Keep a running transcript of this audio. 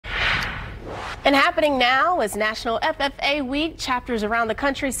And happening now is National FFA Week. Chapters around the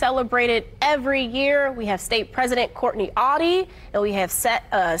country celebrated every year. We have State President Courtney Audie, and we have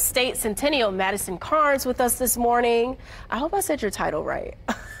State Centennial Madison Carnes with us this morning. I hope I said your title right.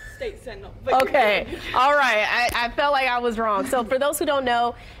 State Sentinel. Okay, all right. I felt like I was wrong. So for those who don't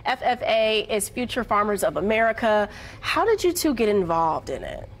know, FFA is Future Farmers of America. How did you two get involved in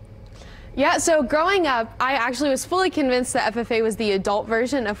it? Yeah, so growing up, I actually was fully convinced that FFA was the adult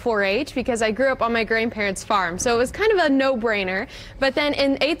version of 4-H because I grew up on my grandparents' farm. So it was kind of a no-brainer. But then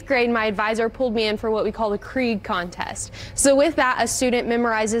in 8th grade, my advisor pulled me in for what we call the Creed contest. So with that, a student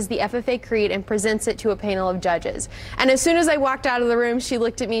memorizes the FFA Creed and presents it to a panel of judges. And as soon as I walked out of the room, she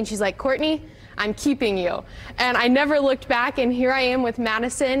looked at me and she's like, "Courtney, I'm keeping you." And I never looked back, and here I am with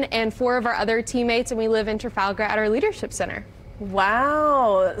Madison and 4 of our other teammates, and we live in Trafalgar at our Leadership Center.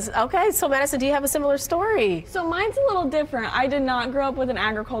 Wow. Okay, so Madison, do you have a similar story? So mine's a little different. I did not grow up with an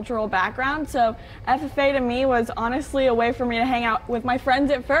agricultural background, so FFA to me was honestly a way for me to hang out with my friends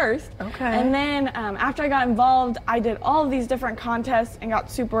at first. Okay. And then after I got involved, I did all of these different contests and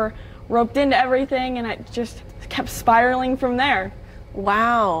got super roped into everything, and it just kept spiraling from there.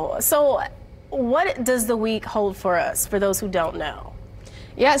 Wow. So what does the week hold for us, for those who don't know?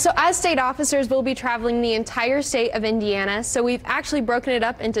 Yeah, so as state officers, we'll be traveling the entire state of Indiana. So we've actually broken it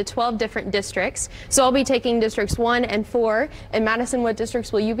up into 12 different districts. So I'll be taking districts 1 and 4. And Madison, what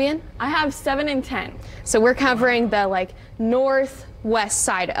districts will you be in? I have 7 and 10. So we're covering the northwest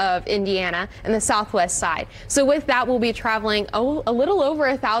side of Indiana and the southwest side. So with that, we'll be traveling a little over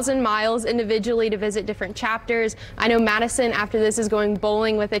 1,000 miles individually to visit different chapters. I know Madison, after this, is going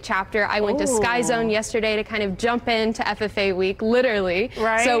bowling with a chapter. I went to Sky Zone yesterday to kind of jump into FFA Week, literally.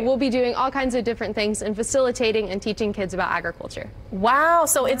 Right. So we'll be doing all kinds of different things and facilitating and teaching kids about agriculture. Wow,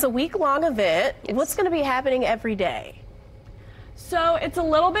 so it's a week-long event. Yes. What's going to be happening every day? So it's a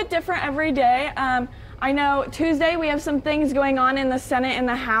little bit different every day. I know Tuesday we have some things going on in the Senate and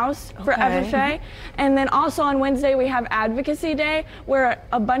the House for FFA. And then also on Wednesday we have Advocacy Day, where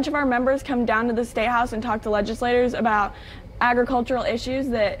a bunch of our members come down to the State House and talk to legislators about agricultural issues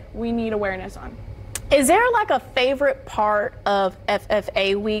that we need awareness on. Is there like a favorite part of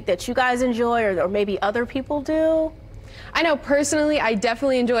FFA Week that you guys enjoy, or maybe other people do? I know personally, I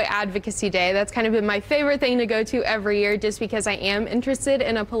definitely enjoy Advocacy Day. That's kind of been my favorite thing to go to every year, just because I am interested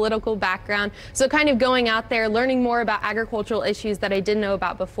in a political background. So kind of going out there, learning more about agricultural issues that I didn't know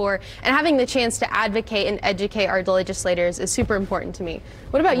about before, and having the chance to advocate and educate our legislators is super important to me.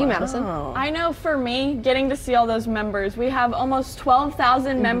 What about you, Madison? I know for me, getting to see all those members, we have almost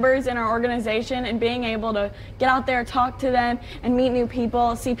 12,000 members in our organization, and being able to get out there, talk to them, and meet new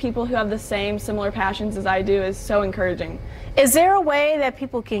people, see people who have the same similar passions as I do is so encouraging. Is there a way that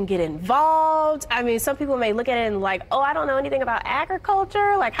people can get involved? I mean, some people may look at it and like, oh, I don't know anything about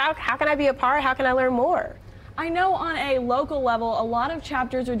agriculture. Like, how can I be a part? How can I learn more? I know on a local level, a lot of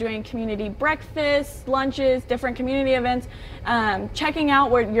chapters are doing community breakfasts, lunches, different community events. Checking out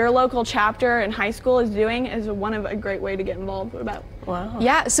what your local chapter and high school is doing is a great way to get involved. What about? Wow.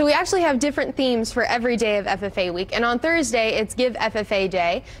 Yeah, so we actually have different themes for every day of FFA Week. And on Thursday, it's Give FFA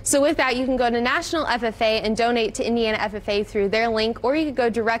Day. So with that, you can go to National FFA and donate to Indiana FFA through their link, or you could go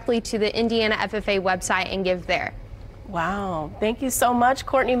directly to the Indiana FFA website and give there. Wow. Thank you so much,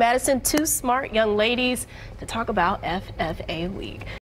 Courtney, Madison, 2 smart young ladies to talk about FFA Week.